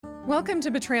Welcome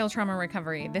to Betrayal Trauma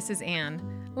Recovery. This is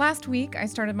Anne. Last week, I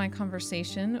started my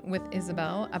conversation with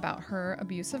Isabel about her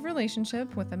abusive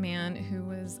relationship with a man who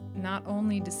was not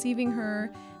only deceiving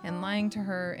her and lying to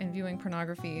her and viewing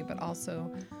pornography, but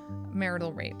also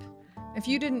marital rape. If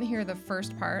you didn't hear the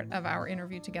first part of our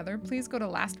interview together, please go to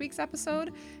last week's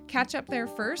episode, catch up there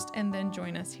first, and then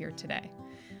join us here today.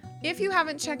 If you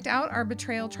haven't checked out our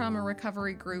Betrayal Trauma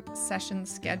Recovery Group session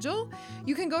schedule,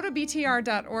 you can go to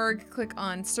btr.org, click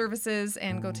on Services,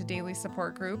 and go to Daily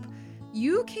Support Group.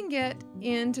 You can get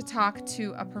in to talk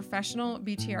to a professional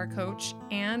BTR coach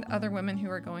and other women who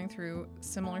are going through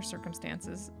similar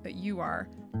circumstances that you are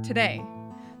today,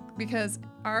 because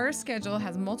our schedule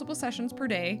has multiple sessions per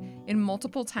day in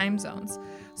multiple time zones.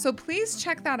 So please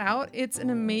check that out. It's an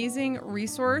amazing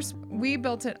resource. We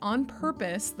built it on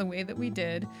purpose the way that we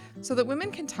did so that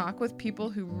women can talk with people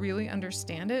who really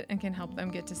understand it and can help them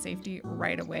get to safety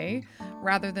right away,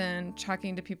 rather than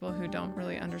talking to people who don't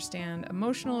really understand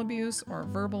emotional abuse or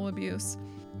verbal abuse.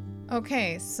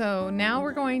 Okay, so now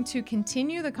we're going to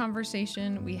continue the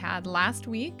conversation we had last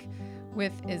week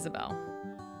with Isabel.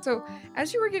 So,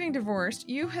 as you were getting divorced,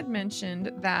 you had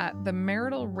mentioned that the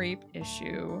marital rape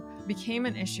issue became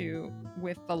an issue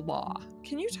with the law.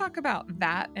 Can you talk about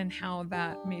that and how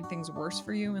that made things worse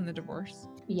for you in the divorce?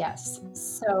 Yes.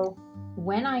 So,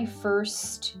 when I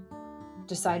first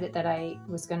decided that I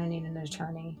was going to need an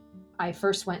attorney, I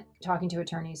first went talking to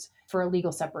attorneys for a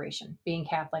legal separation. Being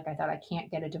Catholic, I thought I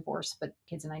can't get a divorce, but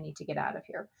kids and I need to get out of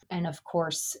here. And of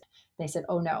course, they said,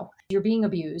 oh no, you're being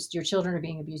abused. Your children are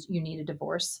being abused. You need a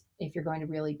divorce if you're going to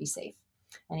really be safe.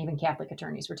 And even Catholic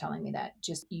attorneys were telling me that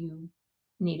just you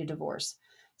need a divorce.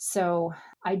 So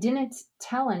I didn't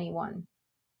tell anyone.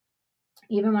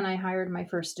 Even when I hired my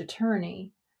first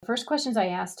attorney, the first questions I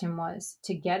asked him was,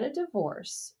 to get a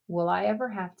divorce, will I ever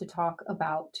have to talk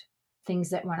about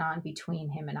things that went on between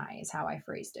him and I, is how I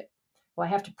phrased it. Will I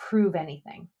have to prove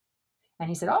anything? And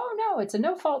he said, oh, no, it's a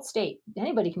no-fault state.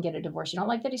 Anybody can get a divorce. You don't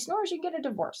like that he snores, you get a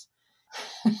divorce.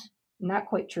 Not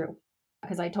quite true.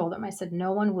 Because I told him, I said,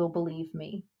 no one will believe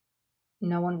me.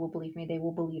 No one will believe me. They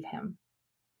will believe him.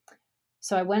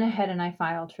 So I went ahead and I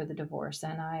filed for the divorce.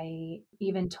 And I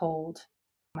even told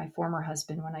my former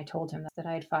husband, when I told him that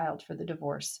I had filed for the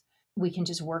divorce, we can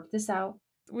just work this out.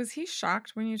 Was he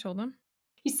shocked when you told him?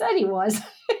 He said he was.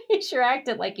 He sure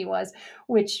acted like he was,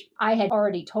 which I had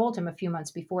already told him a few months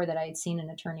before that I had seen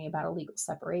an attorney about a legal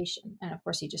separation. And of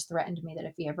course, he just threatened me that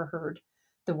if he ever heard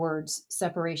the words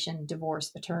separation,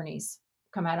 divorce, attorneys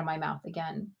come out of my mouth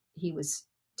again, he was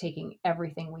taking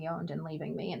everything we owned and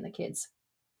leaving me and the kids.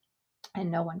 And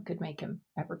no one could make him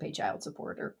ever pay child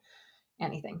support or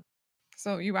anything.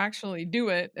 So you actually do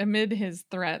it amid his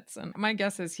threats. And my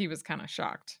guess is he was kind of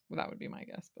shocked. Well, that would be my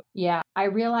guess. But yeah, I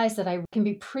realized that I can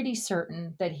be pretty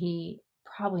certain that he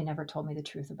probably never told me the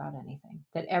truth about anything,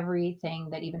 that everything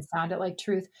that even sounded like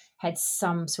truth had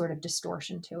some sort of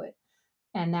distortion to it.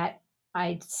 And that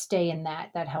I stay in that.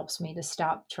 That helps me to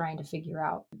stop trying to figure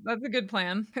out. That's a good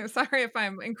plan. Sorry if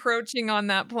I'm encroaching on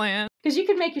that plan. Because you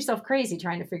can make yourself crazy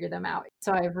trying to figure them out.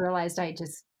 So I've realized I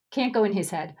just can't go in his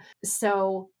head.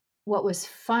 So what was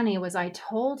funny was I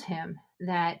told him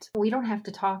that we don't have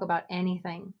to talk about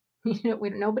anything.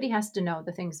 Nobody has to know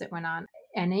the things that went on.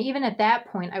 And even at that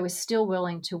point, I was still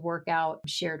willing to work out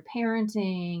shared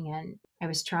parenting. And I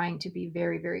was trying to be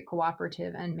very, very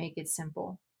cooperative and make it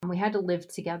simple. We had to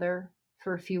live together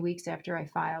for a few weeks after I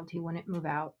filed. He wouldn't move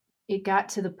out. It got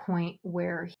to the point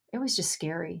where it was just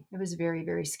scary. It was very,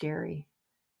 very scary.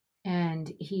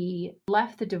 And he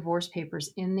left the divorce papers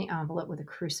in the envelope with a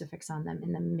crucifix on them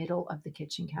in the middle of the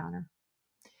kitchen counter.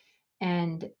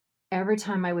 And every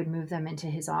time I would move them into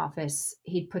his office,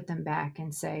 he'd put them back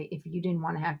and say, if you didn't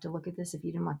want to have to look at this, if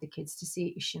you didn't want the kids to see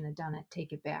it, you shouldn't have done it.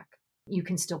 Take it back. You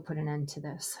can still put an end to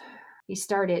this. He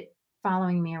started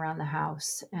following me around the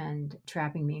house and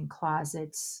trapping me in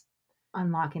closets,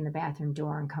 unlocking the bathroom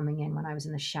door and coming in when I was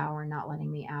in the shower and not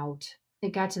letting me out.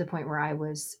 It got to the point where I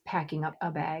was packing up a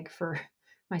bag for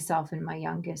myself and my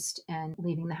youngest and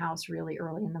leaving the house really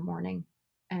early in the morning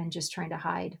and just trying to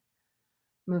hide,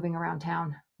 moving around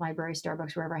town, library,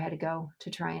 Starbucks, wherever I had to go to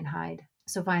try and hide.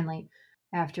 So finally,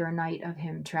 after a night of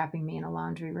him trapping me in a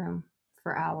laundry room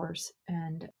for hours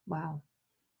and wow,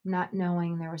 not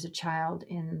knowing there was a child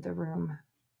in the room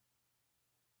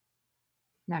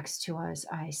next to us,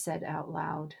 I said out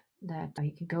loud that he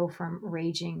could go from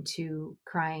raging to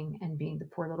crying and being the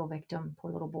poor little victim,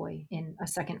 poor little boy in a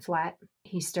second flat.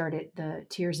 He started, the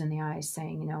tears in the eyes,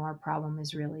 saying, our problem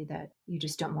is really that you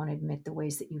just don't want to admit the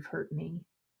ways that you've hurt me.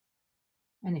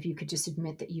 And if you could just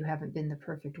admit that you haven't been the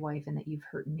perfect wife and that you've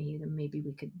hurt me, then maybe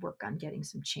we could work on getting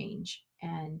some change.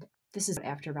 And This is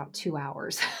after about 2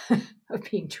 hours of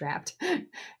being trapped.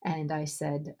 And I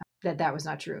said that that was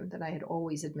not true, that I had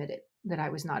always admitted that I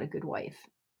was not a good wife,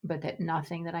 but that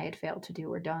nothing that I had failed to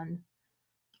do or done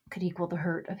could equal the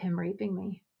hurt of him raping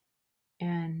me.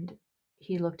 And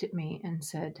he looked at me and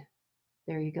said,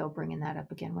 "There you go, bringing that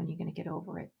up again. When are you going to get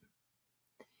over it?"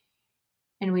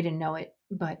 And we didn't know it,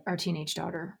 but our teenage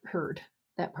daughter heard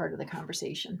that part of the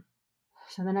conversation.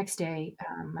 So the next day,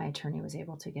 my attorney was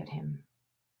able to get him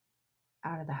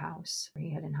out of the house.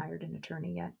 He hadn't hired an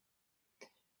attorney yet,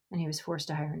 and he was forced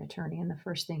to hire an attorney. And the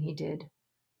first thing he did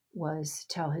was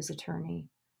tell his attorney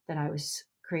that I was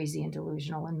crazy and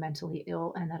delusional and mentally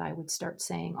ill, and that I would start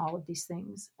saying all of these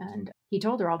things. And he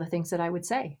told her all the things that I would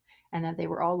say, and that they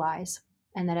were all lies,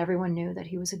 and that everyone knew that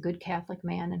he was a good Catholic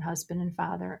man and husband and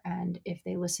father. And if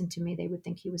they listened to me, they would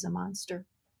think he was a monster.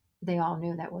 They all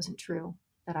knew that wasn't true,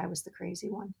 that I was the crazy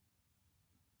one.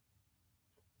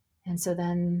 And so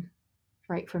then,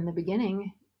 right from the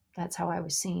beginning, that's how I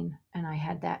was seen. And I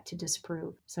had that to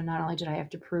disprove. So not only did I have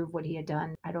to prove what he had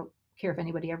done, I don't care if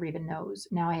anybody ever even knows.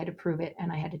 Now I had to prove it,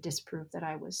 and I had to disprove that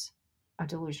I was a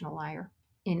delusional liar.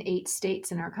 In 8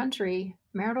 states in our country,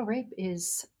 marital rape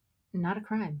is not a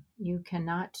crime. You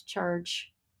cannot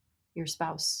charge your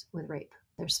spouse with rape.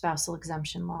 There's spousal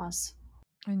exemption laws.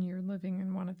 And you're living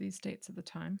in one of these states at the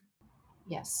time?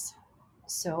 Yes.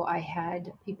 So I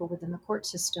had people within the court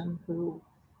system who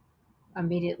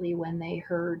immediately, when they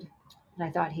heard that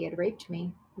I thought he had raped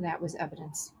me, that was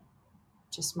evidence.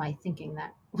 Just my thinking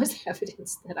that was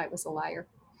evidence that I was a liar,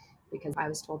 because I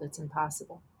was told it's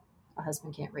impossible. A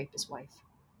husband can't rape his wife.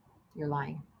 You're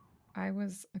lying. I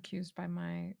was accused by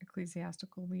my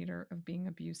ecclesiastical leader of being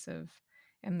abusive,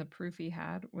 and the proof he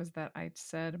had was that I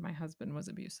said my husband was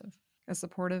abusive. A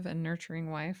supportive and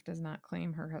nurturing wife does not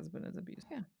claim her husband is abusive.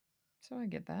 Yeah, so I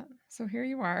get that. So here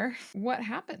you are. What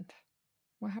happened?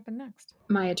 What happened next?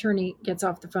 My attorney gets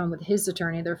off the phone with his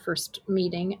attorney, their first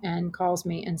meeting, and calls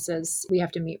me and says, "We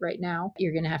have to meet right now.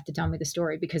 You're going to have to tell me the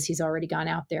story," because he's already gone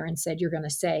out there and said, "You're going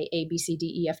to say A, B, C,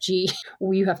 D, E, F, G.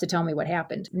 Well, you have to tell me what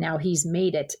happened." Now he's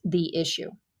made it the issue.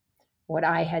 What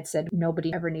I had said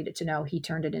nobody ever needed to know, he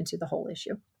turned it into the whole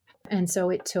issue. And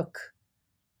so it took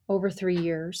over 3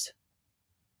 years,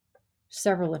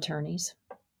 several attorneys,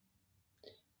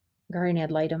 guardian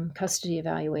ad litem, custody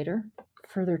evaluator,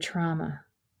 further trauma.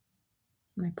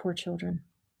 My poor children,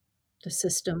 the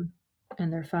system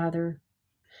and their father,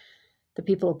 the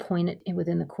people appointed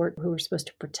within the court who were supposed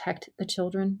to protect the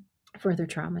children, further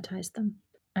traumatized them.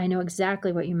 I know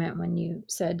exactly what you meant when you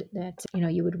said that,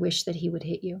 you would wish that he would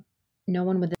hit you. No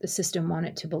one within the system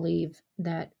wanted to believe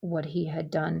that what he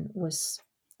had done was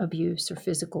abuse or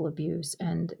physical abuse.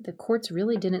 And the courts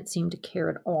really didn't seem to care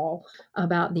at all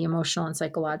about the emotional and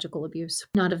psychological abuse.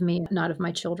 Not of me, not of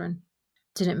my children.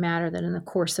 Didn't matter that in the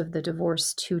course of the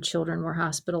divorce, 2 children were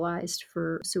hospitalized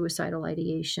for suicidal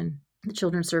ideation. The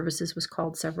Children's Services was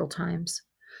called several times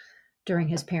during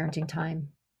his parenting time.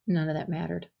 None of that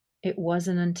mattered. It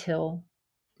wasn't until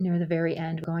near the very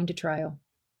end, going to trial,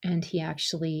 and he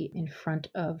actually, in front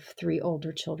of 3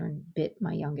 older children, bit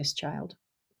my youngest child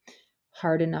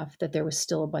hard enough that there was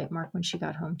still a bite mark when she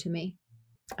got home to me.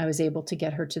 I was able to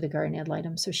get her to the guardian ad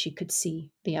litem so she could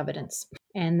see the evidence.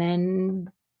 And then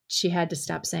she had to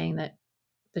stop saying that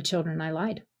the children and I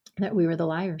lied, that we were the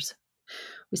liars.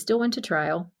 We still went to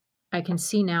trial. I can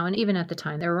see now, and even at the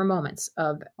time, there were moments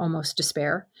of almost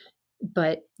despair,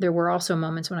 but there were also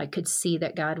moments when I could see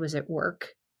that God was at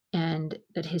work and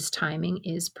that his timing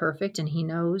is perfect and he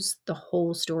knows the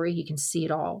whole story. He can see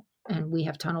it all, and we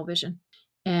have tunnel vision.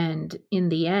 And in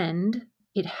the end,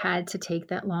 it had to take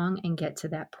that long and get to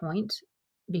that point,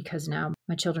 because now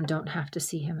my children don't have to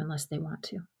see him unless they want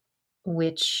to.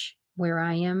 Which, where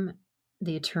I am,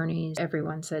 the attorneys,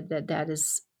 everyone said that that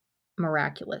is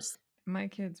miraculous. My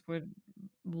kids would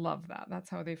love that. That's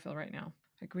how they feel right now.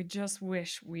 Like, we just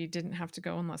wish we didn't have to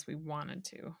go unless we wanted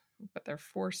to, but they're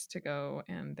forced to go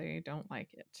and they don't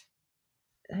like it.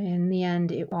 In the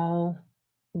end, it all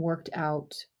worked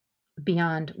out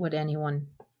beyond what anyone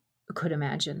could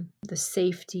imagine. The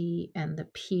safety and the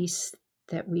peace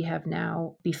that we have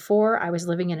now. Before, I was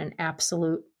living in an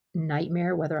absolute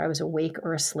nightmare, whether I was awake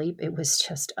or asleep. It was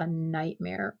just a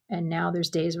nightmare. And now there's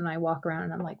days when I walk around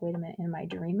and I'm like, wait a minute, am I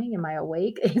dreaming? Am I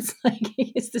awake? It's like,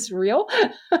 is this real?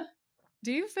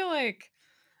 Do you feel like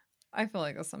I feel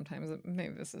like sometimes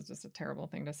maybe this is just a terrible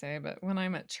thing to say, but when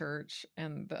I'm at church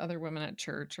and the other women at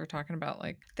church are talking about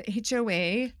like the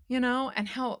HOA, and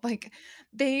how like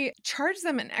they charge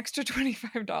them an extra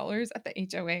 $25 at the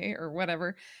HOA or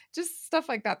whatever, just stuff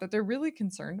like that they're really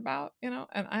concerned about, and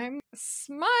I'm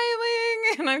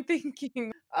smiling and I'm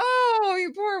thinking, oh,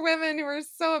 you poor women who are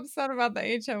so upset about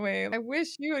the HOA. I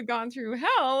wish you had gone through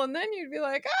hell and then you'd be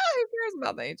like, ah, who cares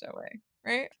about the HOA?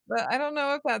 Right? But I don't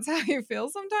know if that's how you feel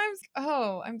sometimes.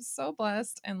 Oh, I'm so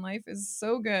blessed and life is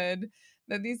so good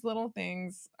that these little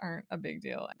things aren't a big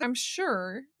deal. I'm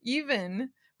sure even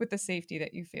with the safety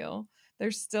that you feel,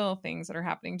 there's still things that are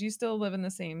happening. Do you still live in the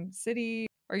same city?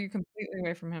 Or are you completely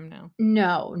away from him now?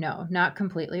 No, no, not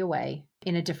completely away,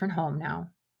 in a different home now.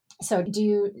 So, do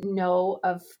you know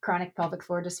of chronic pelvic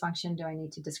floor dysfunction? Do I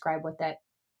need to describe what that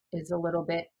is a little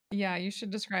bit? Yeah, you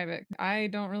should describe it. I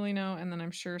don't really know, and then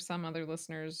I'm sure some other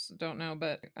listeners don't know,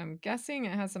 but I'm guessing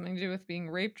it has something to do with being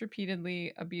raped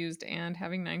repeatedly, abused, and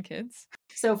having 9 kids.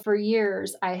 So, for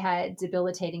years, I had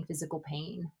debilitating physical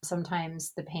pain.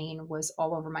 Sometimes the pain was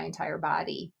all over my entire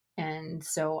body. And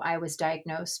so I was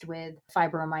diagnosed with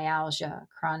fibromyalgia,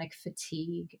 chronic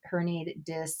fatigue, herniated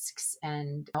discs,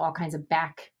 and all kinds of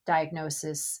back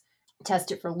diagnosis.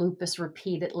 Tested for lupus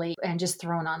repeatedly and just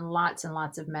thrown on lots and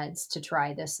lots of meds to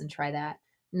try this and try that.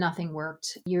 Nothing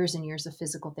worked. Years and years of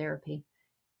physical therapy.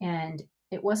 And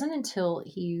it wasn't until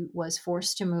he was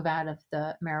forced to move out of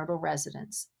the marital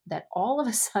residence that all of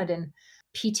a sudden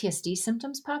PTSD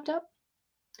symptoms popped up.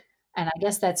 And I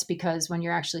guess that's because when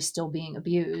you're actually still being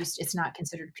abused, it's not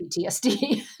considered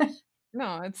PTSD.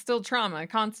 No, it's still trauma,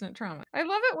 constant trauma. I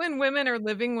love it when women are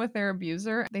living with their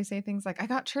abuser. They say things like, I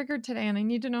got triggered today and I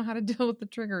need to know how to deal with the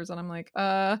triggers. And I'm like,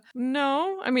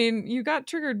 no. I mean, you got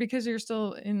triggered because you're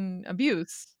still in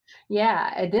abuse.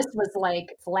 Yeah, this was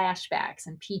like flashbacks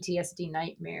and PTSD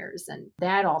nightmares, and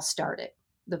that all started.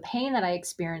 The pain that I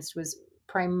experienced was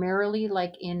primarily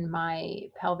like in my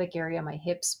pelvic area, my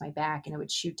hips, my back, and it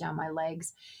would shoot down my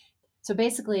legs. So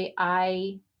basically,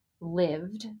 I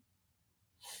lived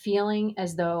feeling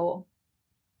as though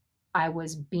I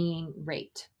was being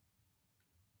raped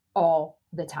all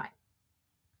the time,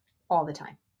 all the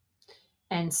time.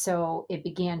 And so it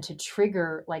began to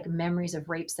trigger like memories of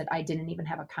rapes that I didn't even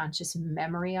have a conscious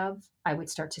memory of. I would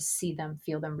start to see them,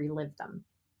 feel them, relive them.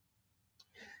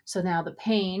 So now the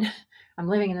pain, I'm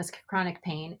living in this chronic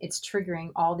pain, it's triggering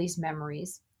all these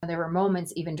memories. There were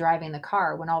moments, even driving the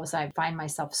car, when all of a sudden I find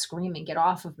myself screaming, get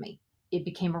off of me. It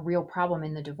became a real problem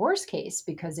in the divorce case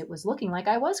because it was looking like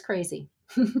I was crazy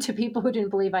to people who didn't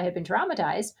believe I had been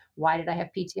traumatized. Why did I have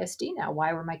PTSD now?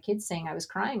 Why were my kids saying I was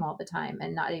crying all the time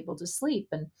and not able to sleep?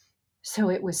 And so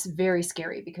it was very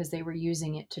scary because they were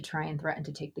using it to try and threaten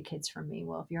to take the kids from me.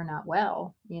 Well, if you're not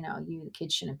well, the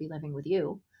kids shouldn't be living with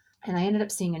you. And I ended up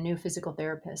seeing a new physical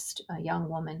therapist, a young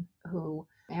woman who,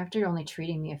 after only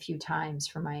treating me a few times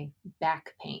for my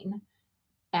back pain,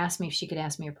 asked me if she could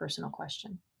ask me a personal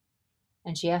question.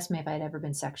 And she asked me if I had ever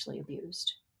been sexually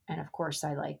abused. And of course,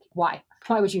 why?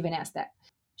 Why would you even ask that?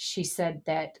 She said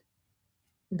that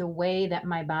the way that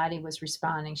my body was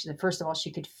responding, she said, first of all,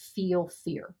 she could feel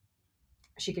fear.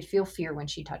 She could feel fear when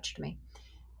she touched me.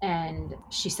 And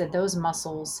she said those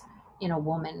muscles in a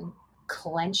woman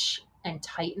clench and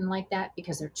tighten like that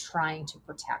because they're trying to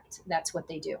protect. That's what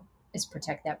they do, is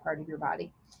protect that part of your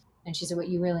body. And she said, what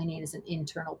you really need is an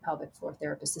internal pelvic floor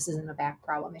therapist. This isn't a back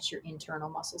problem. It's your internal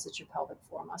muscles. It's your pelvic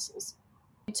floor muscles.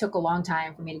 It took a long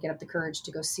time for me to get up the courage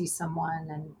to go see someone.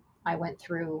 And I went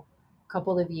through a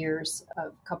couple of years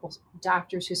of a couple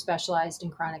doctors who specialized in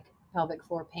chronic pelvic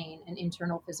floor pain, an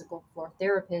internal physical floor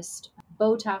therapist,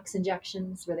 Botox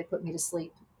injections where they put me to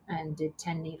sleep and did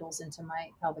 10 needles into my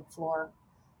pelvic floor.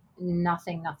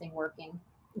 Nothing working.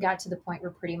 Got to the point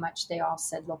where pretty much they all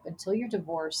said, look, until you're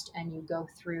divorced and you go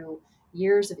through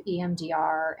years of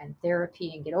EMDR and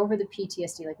therapy and get over the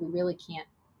PTSD, like we really can't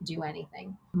do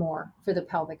anything more for the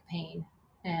pelvic pain.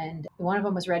 And one of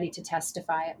them was ready to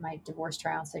testify at my divorce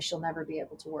trial and say she'll never be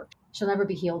able to work. She'll never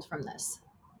be healed from this.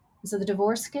 So the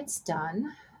divorce gets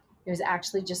done. It was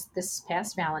actually just this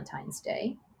past Valentine's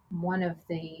Day. One of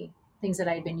the things that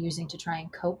I had been using to try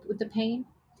and cope with the pain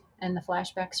and the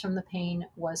flashbacks from the pain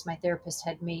was my therapist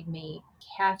had made me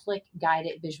Catholic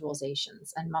guided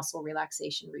visualizations and muscle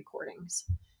relaxation recordings.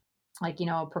 Like,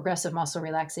 progressive muscle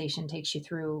relaxation takes you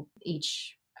through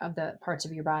each of the parts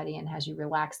of your body and has you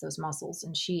relax those muscles.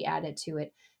 And she added to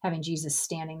it having Jesus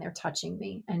standing there touching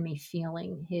me and me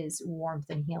feeling his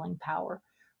warmth and healing power,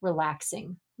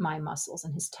 relaxing my muscles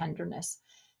and his tenderness.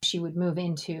 She would move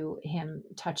into him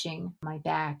touching my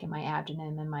back and my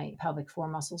abdomen and my pelvic floor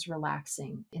muscles,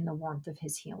 relaxing in the warmth of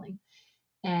his healing.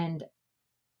 And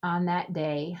On that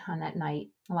day, on that night,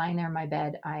 lying there in my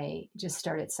bed, I just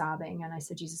started sobbing and I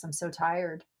said, Jesus, I'm so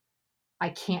tired. I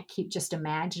can't keep just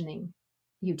imagining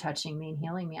you touching me and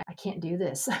healing me. I can't do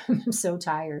this. I'm so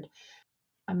tired.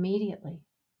 Immediately,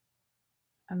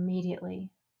 immediately,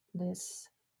 this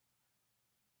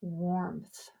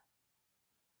warmth,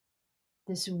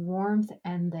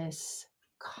 and this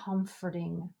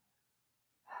comforting,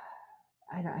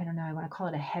 I don't know, I want to call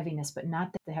it a heaviness, but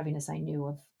not the heaviness I knew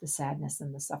of the sadness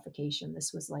and the suffocation.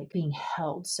 This was like being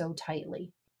held so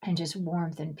tightly and just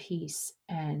warmth and peace.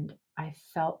 And I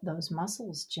felt those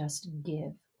muscles just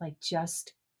give, like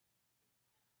just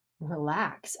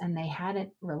relax. And they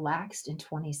hadn't relaxed in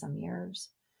 20 some years.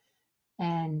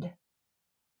 And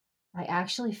I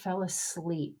actually fell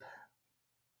asleep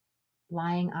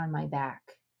lying on my back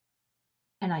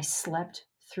and I slept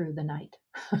through the night.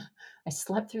 I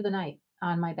slept through the night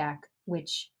on my back,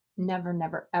 which never,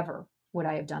 never, ever would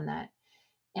I have done that.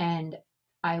 And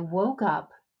I woke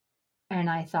up and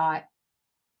I thought,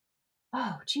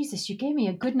 oh, Jesus, you gave me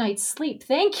a good night's sleep.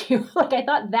 Thank you. Like I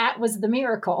thought that was the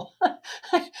miracle.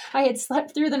 I had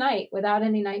slept through the night without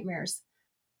any nightmares.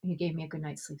 You gave me a good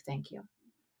night's sleep. Thank you.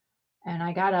 And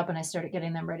I got up and I started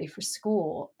getting them ready for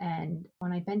school. And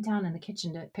when I bent down in the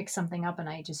kitchen to pick something up and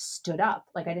I just stood up,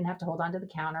 like I didn't have to hold on to the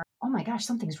counter. Oh my gosh,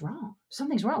 something's wrong.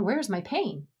 Something's wrong. Where's my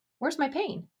pain? Where's my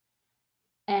pain?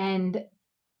 And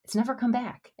it's never come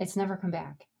back. It's never come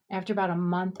back. After about a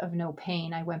month of no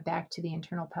pain, I went back to the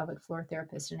internal pelvic floor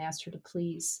therapist and asked her to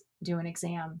please do an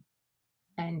exam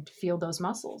and feel those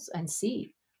muscles and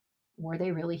see, were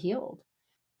they really healed?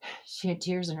 She had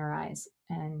tears in her eyes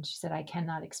and she said, I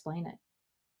cannot explain it.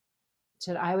 She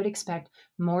said, I would expect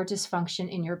more dysfunction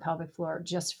in your pelvic floor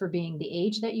just for being the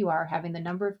age that you are, having the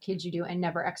number of kids you do, and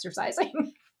never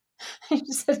exercising. She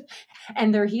said,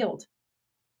 and they're healed.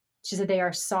 She said, they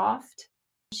are soft.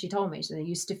 She told me, so they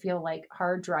used to feel like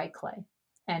hard, dry clay.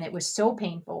 And it was so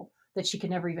painful that she could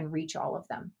never even reach all of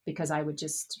them because I would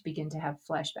just begin to have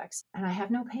flashbacks. And I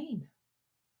have no pain.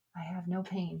 I have no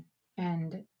pain.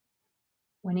 And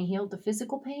when he healed the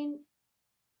physical pain,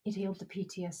 it healed the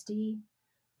PTSD.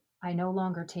 I no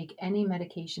longer take any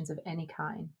medications of any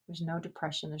kind. There's no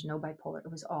depression. There's no bipolar. It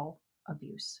was all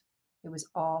abuse. It was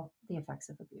all the effects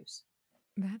of abuse.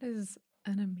 That is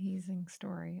an amazing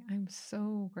story. I'm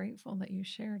so grateful that you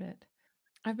shared it.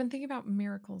 I've been thinking about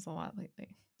miracles a lot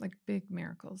lately, like big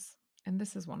miracles, and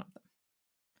this is one of them.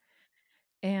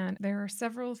 And there are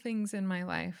several things in my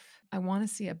life I want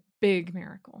to see a big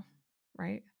miracle,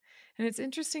 right? And it's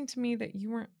interesting to me that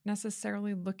you weren't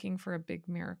necessarily looking for a big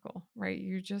miracle, right?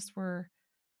 You just were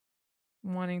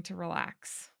wanting to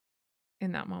relax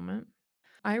in that moment.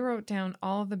 I wrote down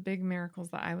all of the big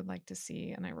miracles that I would like to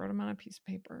see, and I wrote them on a piece of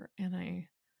paper, and I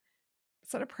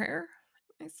said a prayer.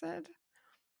 I said,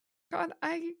 God,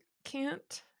 I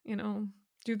can't,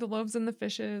 do the loaves and the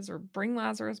fishes or bring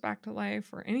Lazarus back to life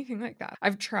or anything like that.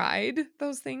 I've tried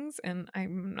those things and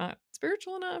I'm not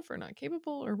spiritual enough or not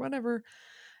capable or whatever.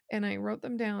 And I wrote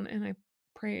them down and I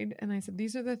prayed and I said,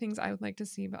 these are the things I would like to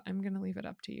see, but I'm going to leave it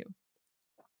up to you.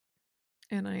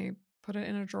 And I put it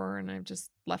in a drawer and I've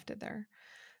just left it there.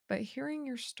 But hearing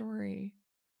your story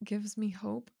gives me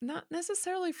hope, not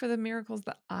necessarily for the miracles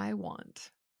that I want,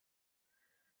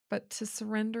 but to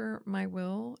surrender my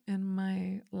will and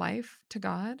my life to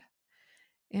God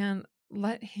and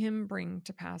let Him bring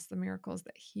to pass the miracles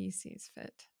that He sees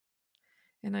fit.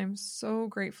 And I'm so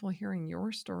grateful hearing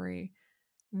your story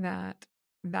that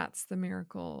that's the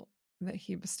miracle that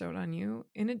He bestowed on you,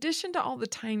 in addition to all the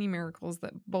tiny miracles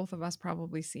that both of us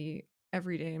probably see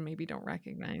every day and maybe don't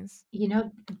recognize.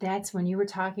 That's when you were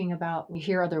talking about, you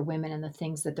hear other women and the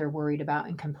things that they're worried about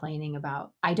and complaining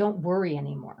about. I don't worry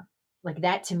anymore. Like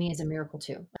that to me is a miracle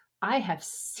too. I have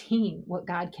seen what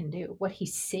God can do, what He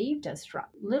saved us from.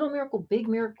 Little miracle, big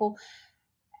miracle.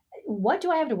 What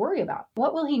do I have to worry about?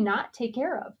 What will He not take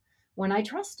care of when I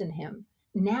trust in Him?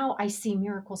 Now I see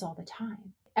miracles all the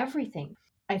time. Everything.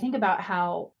 I think about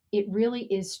how it really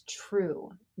is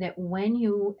true that when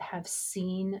you have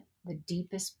seen the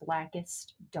deepest,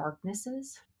 blackest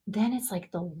darknesses, then it's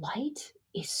like the light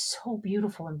is so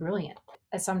beautiful and brilliant.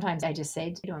 Sometimes I just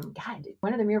say to him, God,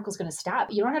 when are the miracles going to stop?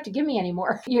 You don't have to give me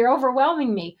anymore. You're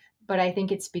overwhelming me. But I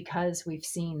think it's because we've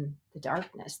seen the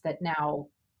darkness that now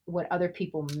what other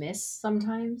people miss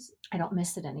sometimes, I don't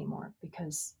miss it anymore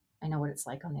because I know what it's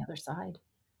like on the other side.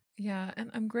 Yeah, and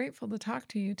I'm grateful to talk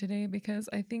to you today because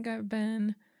I think I've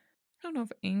been, I don't know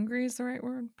if angry is the right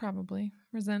word, probably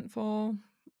resentful,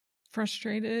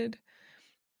 frustrated,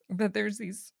 that there's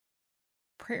these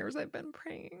prayers I've been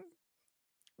praying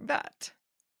that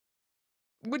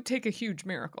would take a huge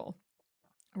miracle.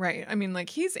 Right. I mean, like,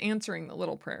 he's answering the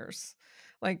little prayers.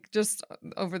 Like, just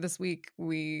over this week,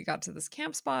 we got to this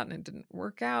camp spot and it didn't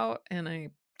work out. And I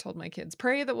told my kids,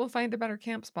 pray that we'll find a better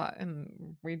camp spot.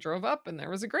 And we drove up and there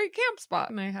was a great camp spot.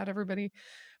 And I had everybody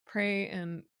pray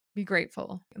and be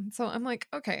grateful. And so I'm like,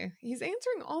 okay, he's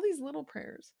answering all these little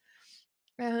prayers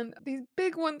and these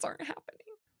big ones aren't happening.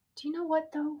 Do you know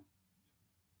what, though?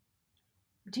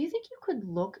 Do you think you could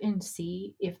look and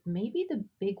see if maybe the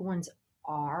big ones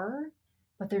are,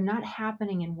 but they're not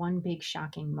happening in one big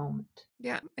shocking moment?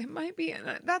 Yeah, it might be.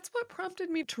 And that's what prompted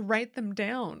me to write them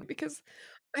down because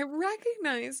I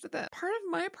recognized that part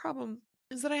of my problem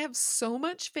is that I have so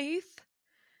much faith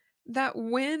that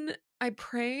when I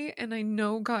pray and I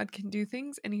know God can do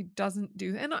things and he doesn't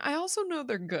do, and I also know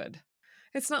they're good.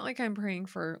 It's not like I'm praying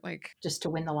for like, Just to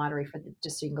win the lottery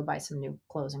just so you can go buy some new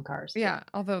clothes and cars. yeah,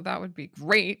 although that would be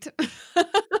great.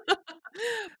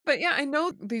 But yeah, I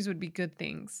know these would be good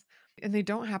things and they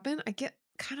don't happen. I get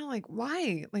kind of like,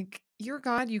 why? Like, you're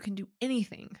God, you can do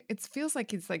anything. It feels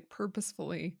like he's like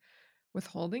purposefully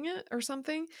withholding it or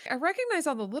something. I recognize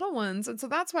all the little ones. And so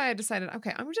that's why I decided,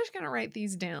 okay, I'm just going to write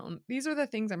these down. These are the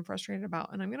things I'm frustrated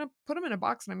about. And I'm going to put them in a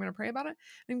box and I'm going to pray about it.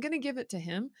 And I'm going to give it to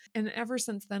him. And ever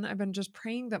since then, I've been just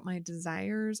praying that my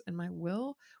desires and my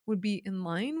will would be in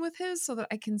line with his so that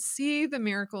I can see the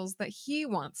miracles that he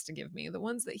wants to give me, the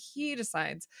ones that he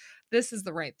decides this is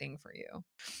the right thing for you.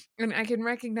 And I can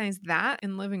recognize that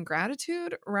and live in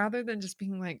gratitude rather than just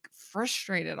being like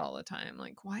frustrated all the time.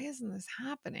 Like, why isn't this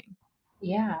happening?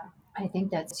 Yeah, I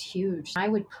think that's huge. I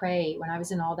would pray when I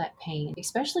was in all that pain,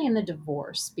 especially in the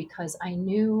divorce, because I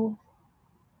knew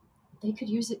they could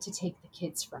use it to take the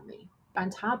kids from me. On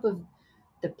top of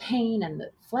the pain and the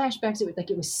flashbacks,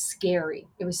 it was scary.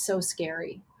 It was so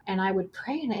scary. And I would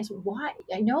pray and I ask, why?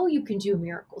 I know you can do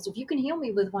miracles. If you can heal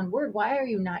me with one word, why are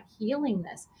you not healing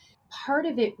this? Part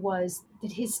of it was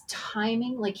that his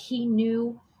timing, like he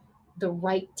knew the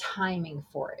right timing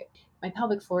for it. My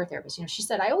pelvic floor therapist, she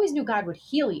said, I always knew God would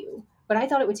heal you, but I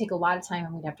thought it would take a lot of time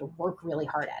and we'd have to work really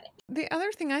hard at it. The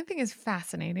other thing I think is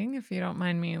fascinating, if you don't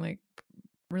mind me like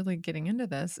really getting into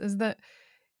this, is that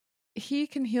he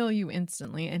can heal you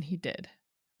instantly, and he did,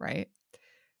 right?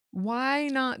 Why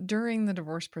not during the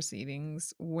divorce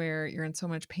proceedings where you're in so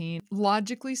much pain?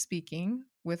 Logically speaking,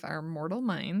 with our mortal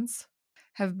minds,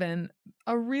 have been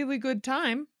a really good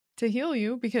time to heal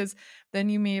you because then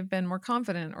you may have been more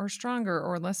confident or stronger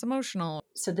or less emotional.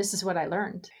 So this is what I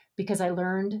learned because I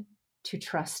learned to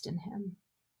trust in him.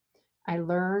 I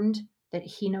learned that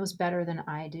he knows better than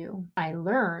I do. I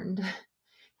learned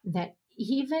that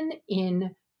even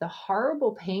in the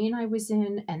horrible pain I was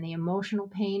in and the emotional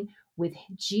pain, with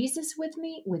Jesus with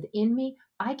me, within me,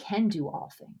 I can do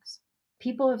all things.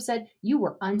 People have said, you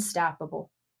were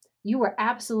unstoppable. You were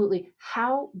absolutely,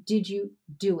 how did you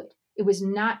do it? It was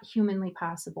not humanly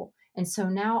possible. And so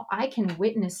now I can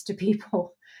witness to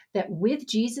people that with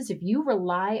Jesus, if you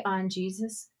rely on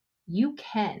Jesus, you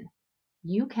can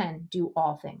do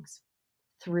all things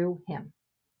through him.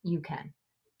 You can.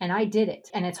 And I did it.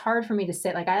 And it's hard for me to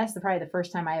say, like, that's probably the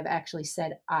first time I have actually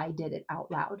said I did it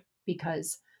out loud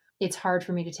because it's hard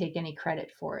for me to take any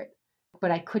credit for it.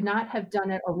 But I could not have done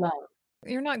it alone.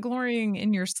 You're not glorying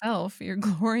in yourself, you're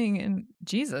glorying in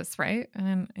Jesus, right?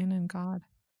 And in God.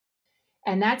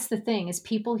 And that's the thing is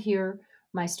people hear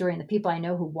my story and the people I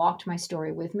know who walked my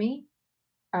story with me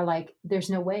are like, there's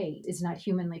no way. It's not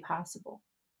humanly possible.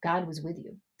 God was with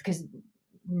you because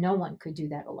no one could do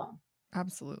that alone.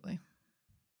 Absolutely.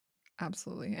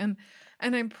 Absolutely. And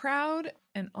I'm proud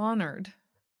and honored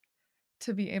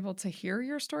to be able to hear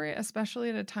your story, especially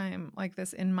at a time like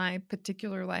this in my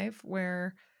particular life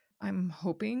where I'm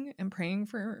hoping and praying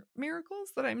for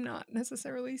miracles that I'm not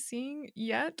necessarily seeing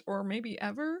yet or maybe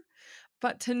ever,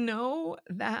 but to know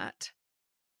that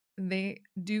they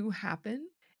do happen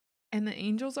and the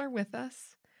angels are with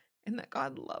us and that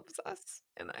God loves us.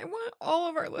 And I want all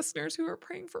of our listeners who are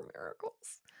praying for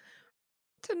miracles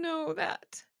to know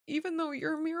that even though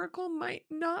your miracle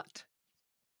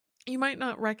you might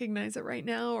not recognize it right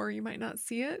now or you might not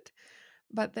see it,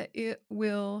 but that it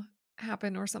will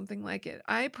happen or something like it.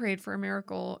 I prayed for a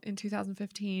miracle in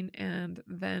 2015 and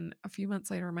then a few months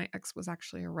later my ex was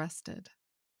actually arrested,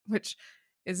 which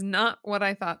is not what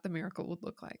I thought the miracle would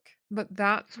look like. But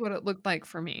that's what it looked like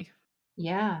for me.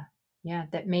 Yeah. Yeah.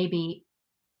 That maybe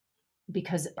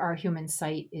because our human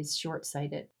sight is short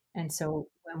sighted. And so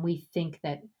when we think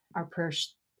that our prayer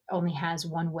only has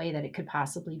one way that it could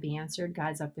possibly be answered,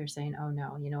 God's up there saying, oh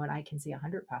no, you know what? I can see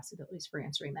 100 possibilities for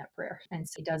answering that prayer. And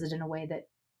so he does it in a way that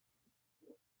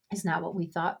is not what we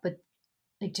thought, but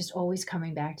like just always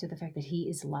coming back to the fact that he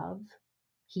is love.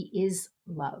 He is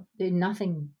love. There's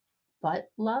nothing but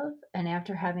love. And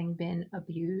after having been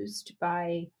abused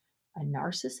by a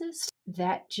narcissist,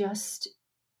 that just,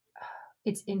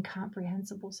 it's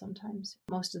incomprehensible sometimes,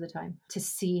 most of the time, to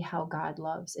see how God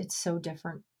loves. It's so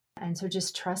different. And so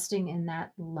just trusting in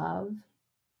that love,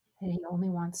 that He only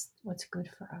wants what's good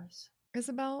for us.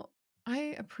 Isabel,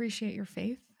 I appreciate your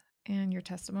faith and your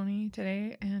testimony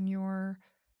today and your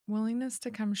willingness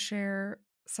to come share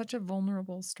such a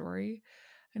vulnerable story.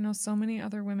 I know so many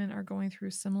other women are going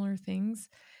through similar things.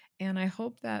 And I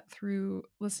hope that through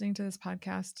listening to this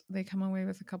podcast, they come away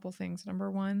with a couple things. Number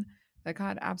one, that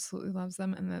God absolutely loves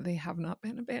them and that they have not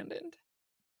been abandoned.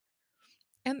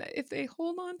 And that if they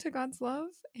hold on to God's love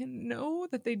and know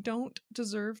that they don't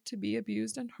deserve to be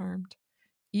abused and harmed,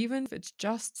 even if it's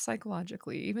just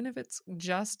psychologically, even if it's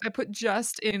just, I put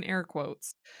just in air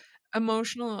quotes,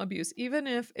 emotional abuse, even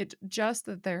if it's just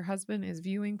that their husband is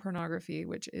viewing pornography,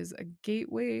 which is a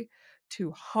gateway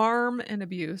to harm and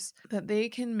abuse, that they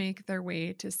can make their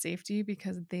way to safety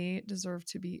because they deserve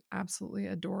to be absolutely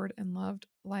adored and loved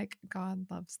like God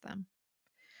loves them.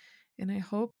 And I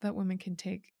hope that women can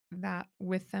take that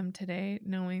with them today,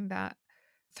 knowing that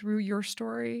through your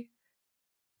story,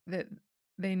 that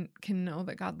they can know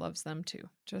that God loves them too,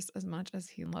 just as much as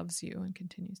He loves you and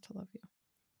continues to love you.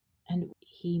 And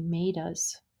He made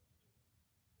us.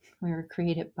 We were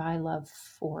created by love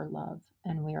for love,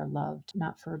 and we are loved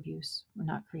not for abuse. We're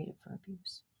not created for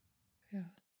abuse. Yeah.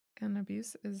 And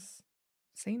abuse is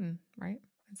Satan, right?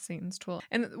 It's Satan's tool.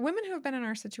 And women who have been in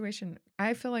our situation,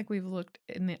 I feel like we've looked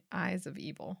in the eyes of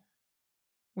evil.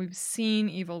 We've seen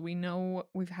evil. We know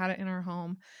we've had it in our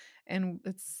home, and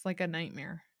it's like a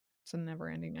nightmare. It's a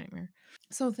never-ending nightmare.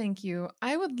 So thank you.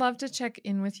 I would love to check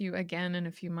in with you again in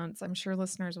a few months. I'm sure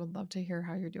listeners would love to hear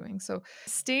how you're doing. So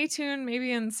stay tuned.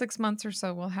 Maybe in 6 months or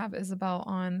so, we'll have Isabel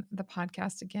on the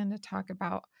podcast again to talk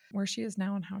about where she is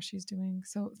now and how she's doing.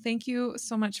 So thank you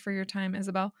so much for your time,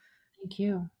 Isabel. Thank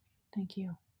you. Thank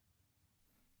you.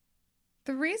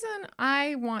 The reason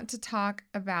I want to talk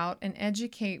about and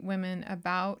educate women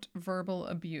about verbal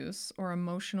abuse or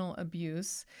emotional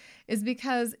abuse is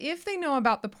because if they know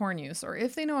about the porn use or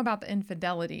if they know about the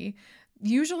infidelity,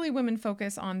 usually women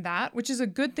focus on that, which is a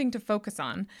good thing to focus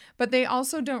on, but they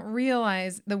also don't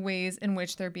realize the ways in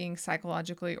which they're being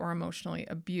psychologically or emotionally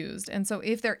abused. And so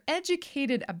if they're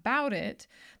educated about it,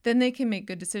 then they can make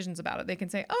good decisions about it. They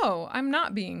can say, oh, I'm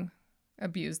not being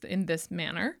abused in this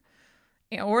manner.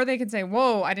 Or they could say,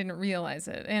 whoa, I didn't realize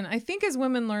it. And I think as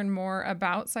women learn more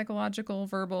about psychological,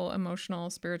 verbal, emotional,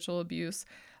 spiritual abuse,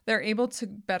 they're able to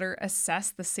better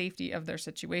assess the safety of their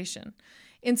situation.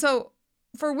 And so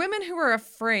for women who are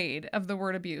afraid of the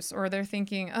word abuse, or they're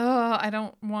thinking, oh, I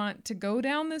don't want to go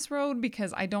down this road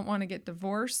because I don't want to get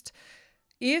divorced.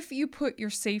 If you put your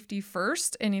safety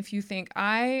first, and if you think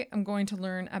I am going to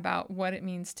learn about what it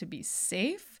means to be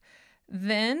safe,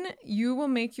 then you will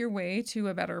make your way to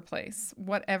a better place,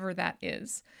 whatever that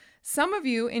is. Some of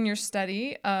you in your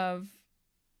study of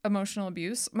emotional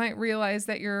abuse might realize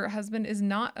that your husband is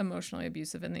not emotionally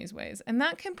abusive in these ways, and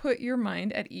that can put your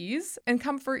mind at ease and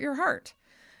comfort your heart.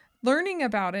 Learning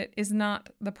about it is not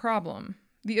the problem.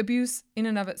 The abuse in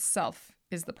and of itself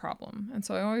is the problem. And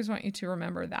so I always want you to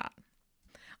remember that.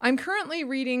 I'm currently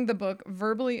reading the book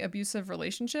Verbally Abusive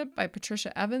Relationship by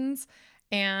Patricia Evans,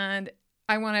 and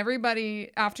I want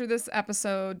everybody after this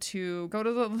episode to go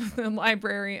to the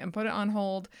library and put it on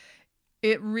hold.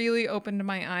 It really opened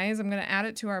my eyes. I'm going to add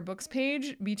it to our books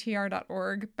page,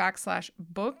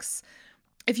 btr.org/books.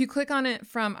 If you click on it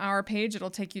from our page, it'll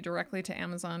take you directly to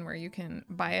Amazon where you can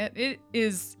buy it. It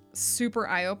is super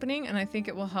eye-opening, and I think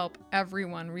it will help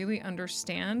everyone really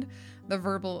understand the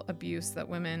verbal abuse that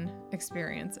women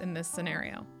experience in this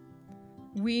scenario.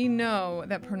 We know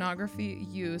that pornography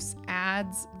use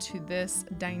adds to this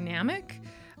dynamic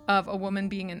of a woman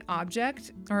being an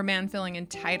object or a man feeling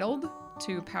entitled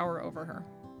to power over her.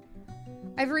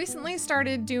 I've recently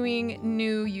started doing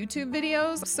new YouTube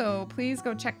videos, so please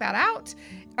go check that out.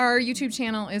 Our YouTube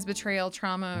channel is Betrayal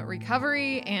Trauma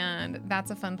Recovery, and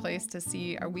that's a fun place to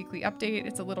see our weekly update.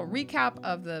 It's a little recap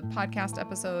of the podcast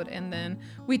episode, and then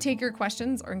we take your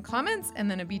questions or comments, and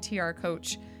then a BTR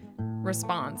coach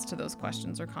responds to those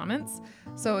questions or comments.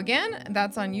 So again,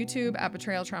 that's on YouTube at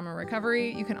Betrayal Trauma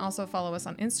Recovery. You can also follow us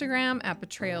on Instagram at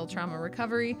Betrayal Trauma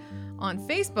Recovery. On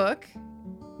Facebook,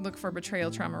 look for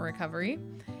Betrayal Trauma Recovery.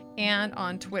 And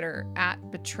on Twitter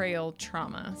at Betrayal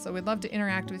Trauma. So we'd love to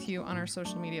interact with you on our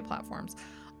social media platforms.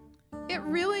 It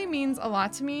really means a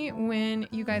lot to me when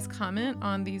you guys comment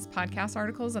on these podcast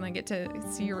articles and I get to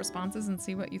see your responses and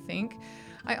see what you think.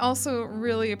 I also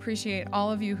really appreciate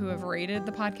all of you who have rated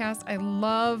the podcast. I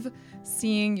love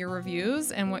seeing your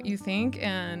reviews and what you think.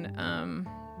 And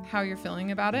how you're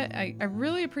feeling about it. I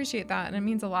really appreciate that. And it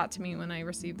means a lot to me when I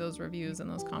receive those reviews and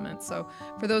those comments. So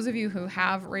for those of you who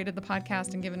have rated the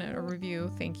podcast and given it a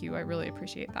review, thank you. I really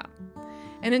appreciate that.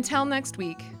 And until next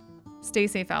week, stay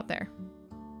safe out there.